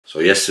So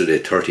yesterday,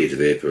 30th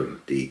of April,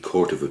 the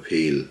Court of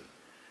Appeal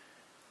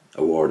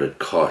awarded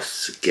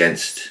costs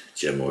against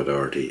Gemma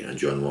O'Doherty and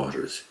John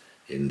Waters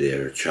in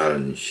their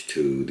challenge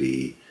to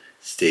the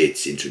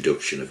state's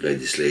introduction of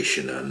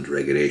legislation and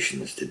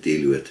regulations to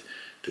deal with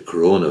the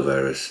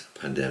coronavirus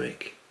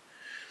pandemic.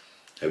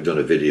 I've done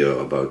a video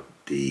about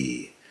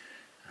the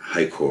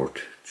High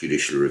Court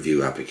judicial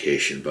review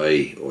application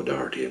by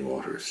O'Doherty and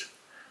Waters,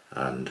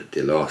 and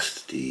they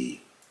lost the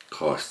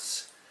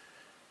costs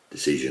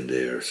decision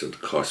there, so the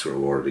costs were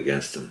awarded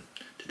against them.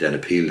 They then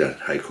appealed that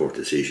High Court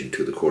decision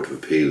to the Court of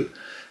Appeal,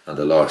 and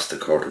they lost the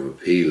Court of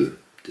Appeal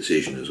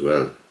decision as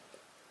well.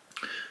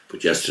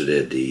 But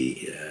yesterday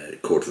the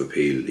Court of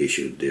Appeal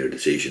issued their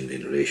decision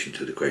in relation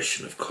to the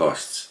question of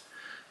costs,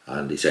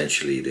 and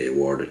essentially they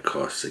awarded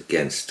costs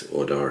against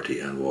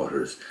O'Doherty and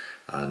Waters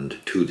and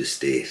to the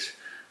state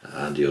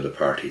and the other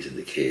parties in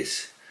the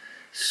case.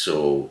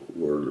 So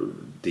were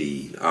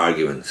the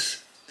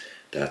arguments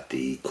that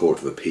the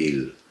Court of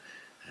Appeal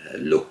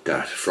looked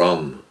at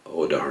from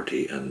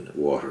O'Doherty and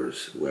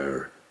Waters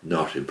were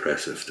not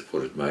impressive, to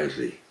put it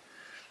mildly.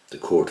 The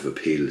Court of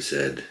Appeal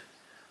said,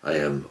 "I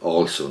am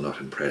also not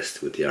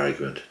impressed with the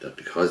argument that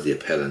because the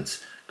appellants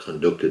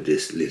conducted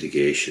this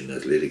litigation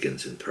as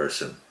litigants in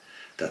person,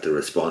 that the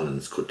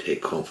respondents could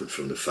take comfort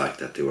from the fact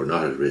that they were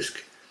not at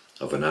risk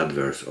of an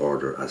adverse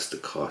order as to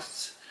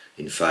costs.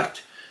 In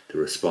fact, the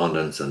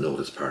respondents and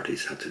notice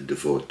parties had to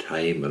devote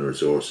time and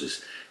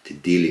resources to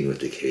dealing with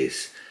the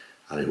case,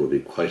 and it would be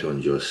quite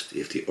unjust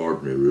if the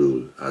ordinary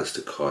rule as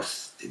to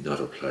costs did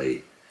not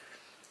apply."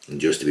 And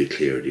just to be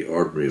clear, the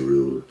ordinary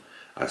rule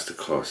as to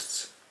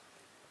costs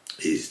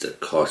is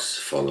that costs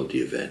follow the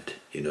event.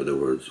 In other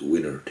words,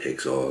 winner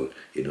takes all.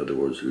 In other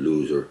words,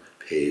 loser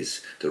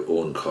pays their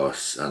own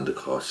costs and the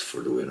costs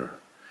for the winner.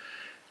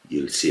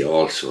 You'll see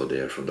also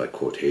there from that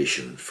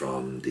quotation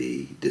from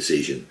the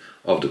decision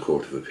of the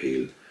Court of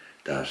Appeal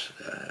that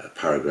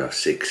paragraph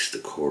 6, the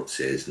court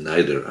says,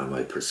 "Neither am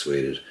I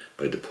persuaded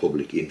by the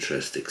public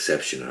interest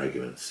exception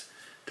arguments.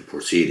 The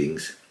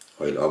proceedings,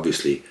 while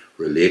obviously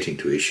relating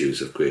to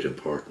issues of great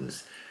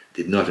importance,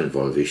 did not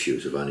involve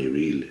issues of any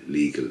real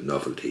legal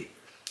novelty,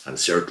 and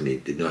certainly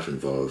did not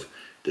involve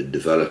the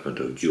development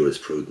of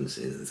jurisprudence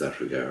in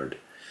that regard.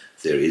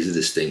 There is a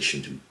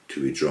distinction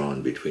to be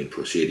drawn between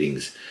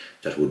proceedings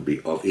that would be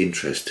of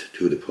interest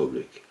to the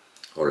public,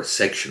 or a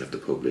section of the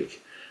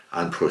public,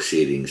 and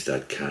proceedings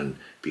that can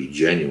be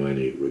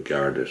genuinely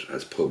regarded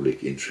as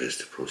public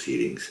interest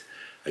proceedings.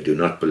 I do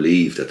not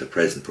believe that the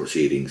present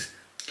proceedings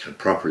can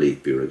properly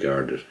be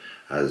regarded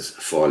as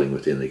falling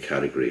within the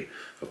category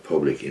of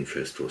public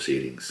interest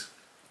proceedings."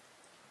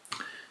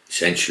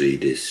 Essentially,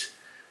 this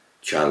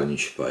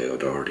challenge by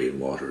O'Doherty and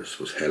Waters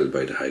was held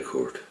by the High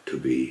Court to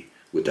be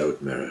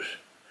without merit,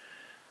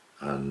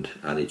 and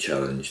any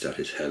challenge that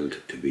is held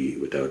to be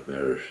without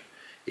merit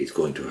is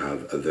going to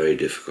have a very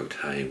difficult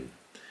time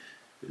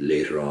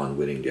later on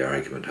winning the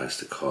argument as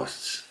to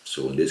costs.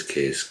 So in this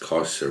case,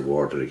 costs are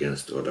awarded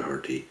against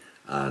O'Doherty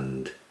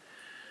and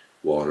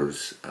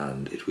Waters,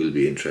 and it will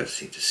be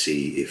interesting to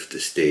see if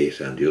the state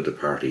and the other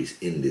parties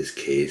in this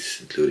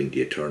case, including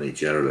the Attorney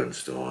General and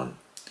so on,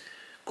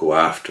 go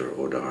after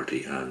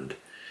O'Doherty and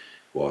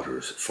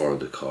Waters for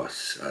the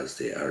costs as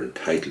they are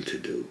entitled to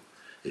do.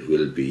 It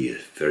will be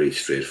a very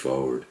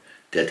straightforward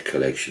debt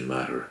collection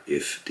matter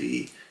if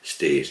the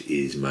state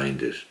is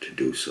minded to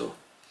do so.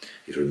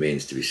 It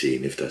remains to be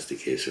seen if that's the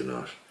case or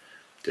not.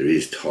 There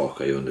is talk,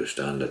 I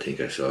understand, I think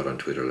I saw it on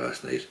Twitter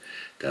last night,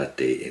 that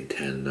they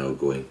intend now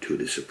going to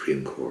the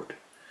Supreme Court.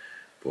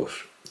 But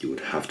you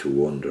would have to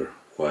wonder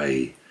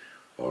why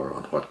or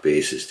on what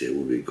basis they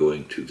will be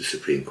going to the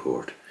Supreme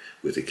Court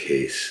with a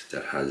case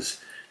that has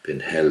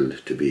been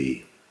held to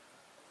be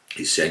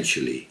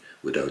essentially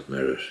without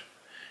merit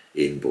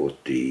in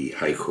both the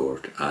High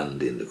Court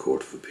and in the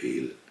Court of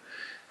Appeal.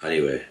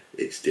 Anyway,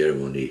 it's their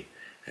money,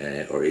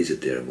 or is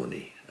it their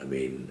money? I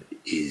mean,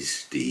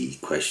 is the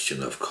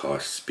question of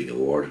costs being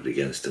awarded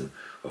against them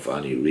of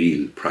any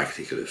real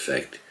practical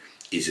effect?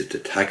 Is it the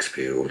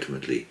taxpayer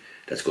ultimately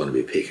that's going to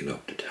be picking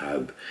up the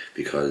tab?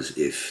 Because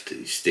if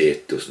the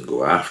state doesn't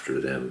go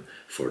after them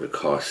for the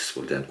costs,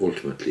 well then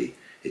ultimately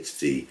it's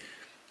the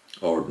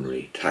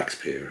ordinary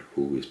taxpayer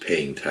who is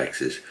paying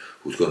taxes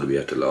who's going to be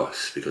at a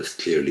loss, because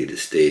clearly the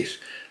state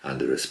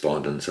and the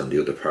respondents and the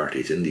other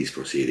parties in these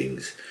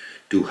proceedings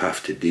do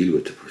have to deal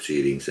with the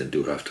proceedings and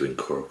do have to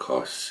incur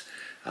costs,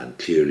 and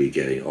clearly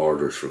getting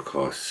orders for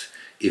costs,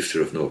 if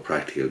they're of no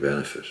practical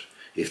benefit,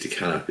 if they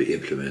cannot be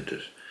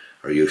implemented,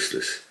 are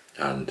useless.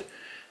 And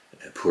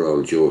poor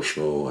old Joe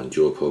Schmo and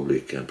Joe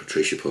Public and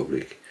Patricia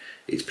Public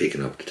is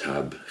picking up the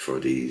tab for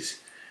these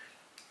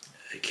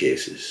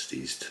cases,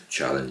 these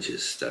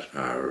challenges that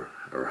are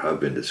or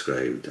have been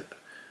described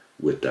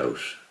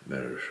without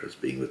merit, as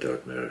being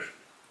without merit.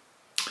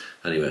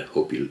 Anyway,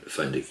 hope you'll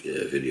find the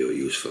video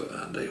useful,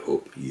 and I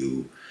hope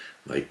you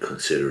might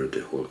consider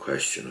the whole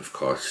question of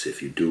costs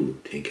if you do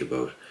think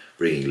about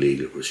bringing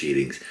legal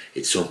proceedings.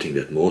 It's something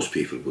that most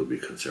people would be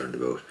concerned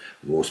about.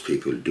 Most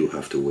people do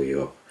have to weigh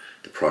up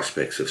the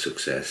prospects of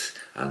success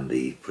and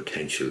the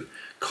potential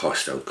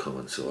cost outcome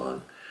and so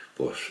on.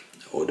 But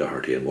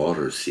O'Doherty and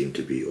Waters seem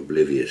to be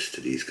oblivious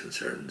to these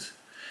concerns.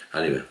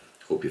 Anyway,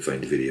 hope you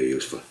find the video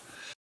useful.